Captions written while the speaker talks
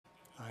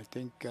I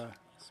think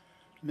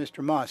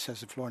Mr. Masse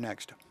has the floor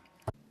next.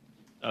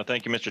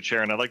 Thank you, Mr.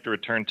 Chair, and I'd like to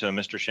return to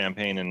Mr.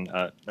 Champagne and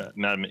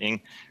Madam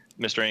Ng.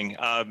 Mr. Ng,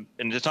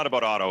 and it's not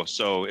about auto,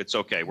 so it's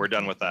okay. We're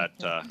done with that.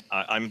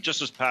 I'm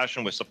just as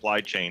passionate with supply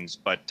chains,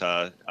 but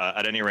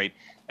at any rate,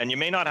 and you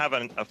may not have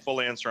a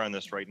full answer on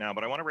this right now,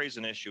 but I want to raise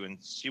an issue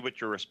and see what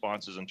your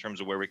response is in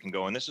terms of where we can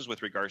go. And this is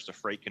with regards to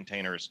freight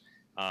containers,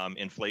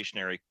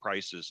 inflationary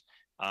prices.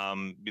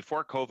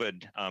 Before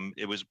COVID,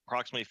 it was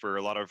approximately for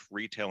a lot of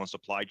retail and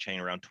supply chain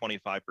around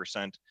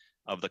 25%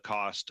 of the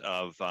cost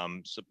of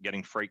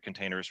getting freight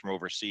containers from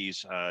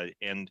overseas.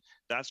 And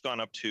that's gone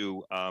up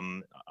to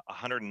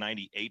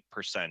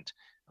 198%.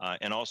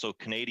 And also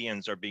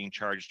Canadians are being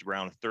charged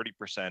around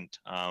 30%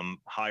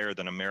 higher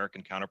than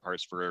American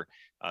counterparts for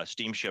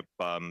steamship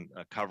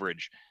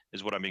coverage,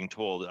 is what I'm being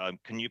told.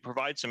 Can you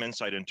provide some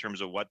insight in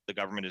terms of what the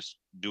government is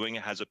doing?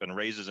 Has it been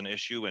raised as an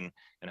issue? And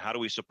how do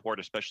we support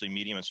especially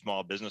medium and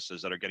small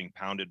businesses that are getting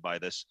pounded by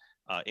this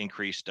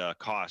increased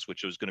cost,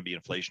 which is going to be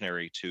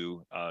inflationary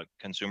to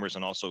consumers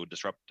and also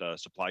disrupt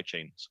supply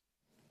chains?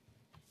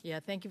 Yeah,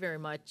 thank you very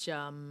much,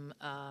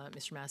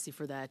 Mr. Massey,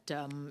 for that.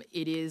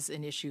 It is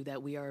an issue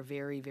that we are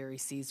very, very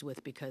seized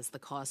with because the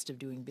cost of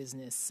doing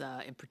business,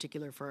 in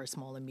particular for our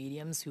small and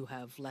mediums who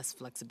have less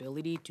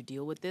flexibility to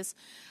deal with this,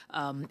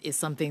 is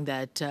something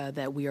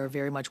that we are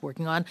very much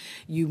working on.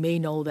 You may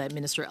know that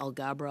Minister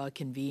Alghabra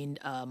convened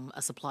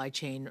a supply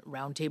chain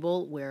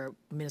roundtable where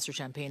Minister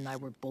Champagne and I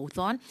were both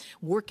on,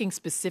 working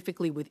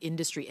specifically with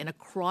industry and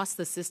across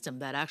the system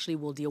that actually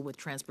will deal with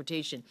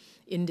transportation,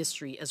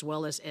 industry, as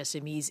well as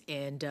SMEs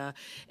and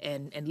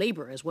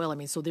labor as well. I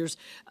mean, so there's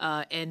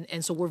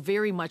and so we're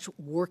very much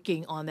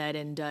working on that.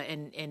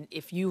 And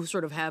if you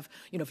sort of have,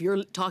 if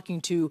you're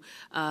talking to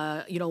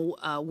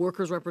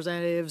workers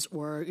representatives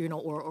or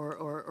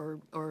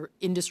or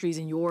industries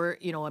in your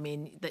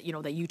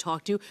that you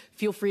talk to,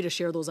 feel free to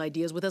share those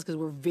ideas with us because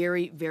we're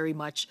very, very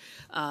much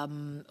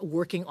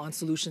working on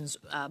solutions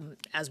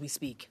as we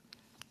speak.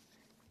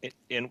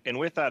 And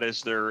with that,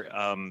 is there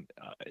been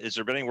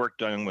any work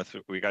done with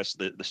regards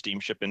to the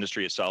steamship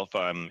industry itself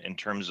in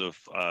terms of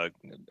I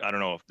don't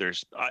know if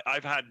there's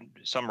I've had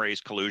some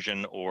raised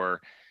collusion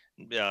or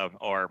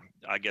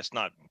I guess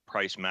not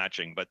price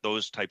matching, but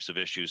those types of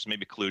issues.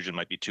 Maybe collusion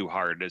might be too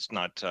hard. It's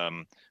not,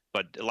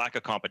 but lack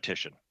of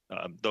competition.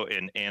 Though,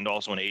 and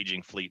also in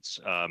aging fleets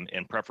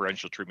and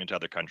preferential treatment to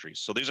other countries.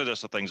 So these are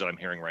just the things that I'm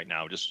hearing right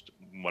now. Just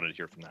wanted to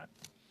hear from that.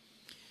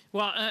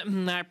 Well,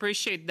 I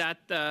appreciate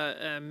that,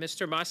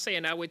 Mr. Masse,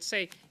 and I would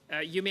say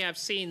you may have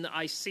seen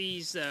I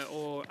seized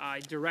or I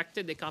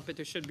directed the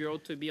Competition Bureau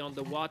to be on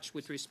the watch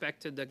with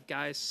respect to the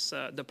gas,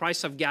 the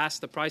price of gas,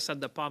 the price at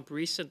the pump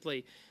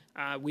recently.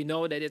 We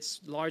know that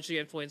it's largely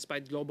influenced by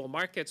global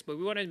markets, but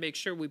we wanted to make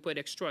sure we put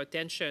extra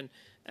attention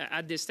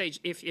at this stage.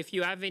 If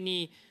you have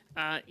any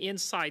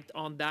insight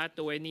on that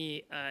or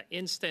any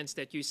instance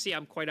that you see,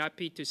 I'm quite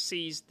happy to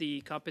seize the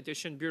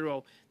Competition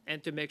Bureau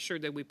and to make sure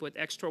that we put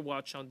extra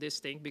watch on this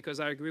thing,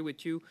 because I agree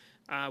with you.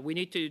 We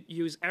need to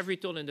use every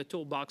tool in the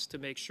toolbox to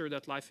make sure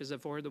that life is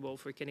affordable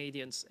for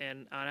Canadians,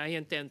 and I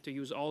intend to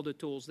use all the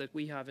tools that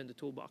we have in the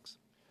toolbox.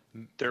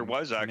 There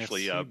was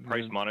actually a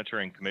price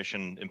monitoring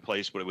commission in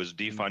place, but it was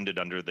defunded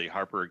under the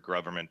Harper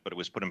government, but it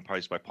was put in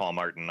place by Paul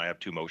Martin. I have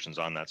 2 motions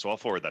on that, so I'll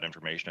forward that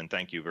information, and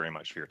thank you very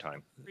much for your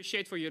time.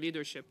 Appreciate for your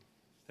leadership.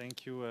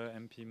 Thank you,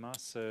 MP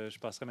Masse. Je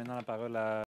passerai maintenant la parole à